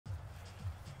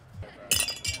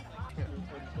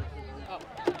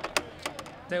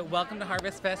So welcome to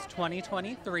Harvest Fest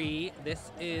 2023.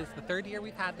 This is the third year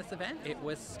we've had this event. It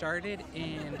was started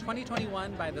in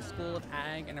 2021 by the School of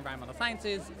Ag and Environmental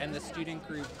Sciences and the student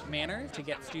group Manners to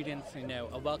get students,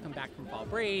 a welcome back from fall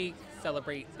break,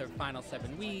 celebrate their final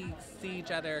 7 weeks, see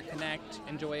each other, connect,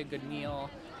 enjoy a good meal.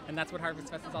 And that's what Harvest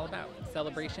Fest is all about,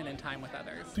 celebration and time with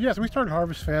others. So yes, we started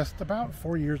Harvest Fest about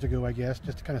 4 years ago, I guess,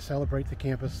 just to kind of celebrate the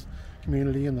campus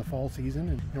community in the fall season.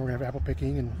 And we're going to have apple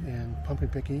picking and pumpkin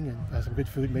picking and some good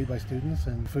food made by students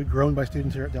and food grown by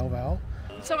students here at Del Val.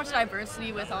 So much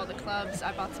diversity with all the clubs.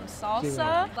 I bought some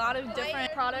salsa, a lot of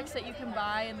different products that you can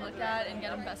buy and look at and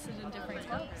get invested in different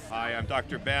clubs. Hi, I'm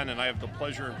Dr. Ben, and I have the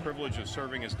pleasure and privilege of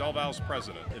serving as Del Val's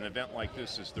president. An event like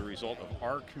this is the result of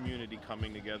our community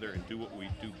coming together and do what we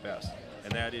do best,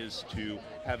 and that is to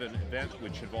have an event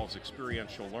which involves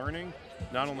experiential learning,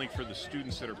 not only for the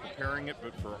students that are preparing it,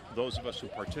 but for those of us who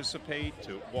participate,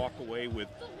 to walk away with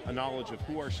a knowledge of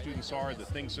who our students are, the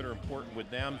things that are important with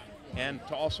them, and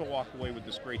to also walk away with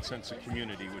this great sense of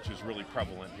community, which is really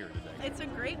prevalent here today. It's a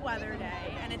great weather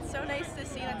day, and it's so nice to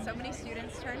see that so many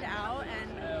students turned out,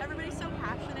 and everybody's so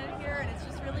passionate here, and it's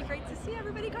just really great to see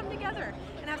everybody come together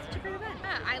and have such a great event.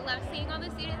 I love seeing all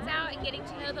the students out and getting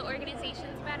to know the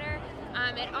organizations better,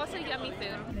 and also yummy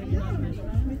food.